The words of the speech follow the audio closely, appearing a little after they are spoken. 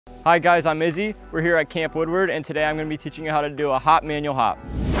Hi guys, I'm Izzy. We're here at Camp Woodward, and today I'm going to be teaching you how to do a hop manual hop.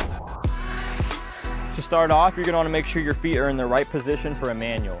 To start off, you're going to want to make sure your feet are in the right position for a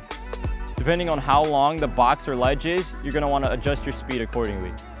manual. Depending on how long the box or ledge is, you're going to want to adjust your speed accordingly.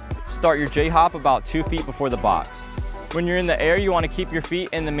 Start your J hop about 2 feet before the box. When you're in the air, you want to keep your feet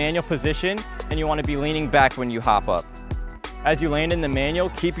in the manual position, and you want to be leaning back when you hop up. As you land in the manual,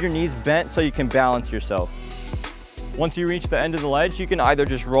 keep your knees bent so you can balance yourself. Once you reach the end of the ledge, you can either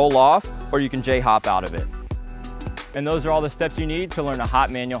just roll off or you can J hop out of it. And those are all the steps you need to learn a hop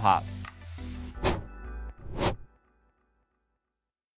manual hop.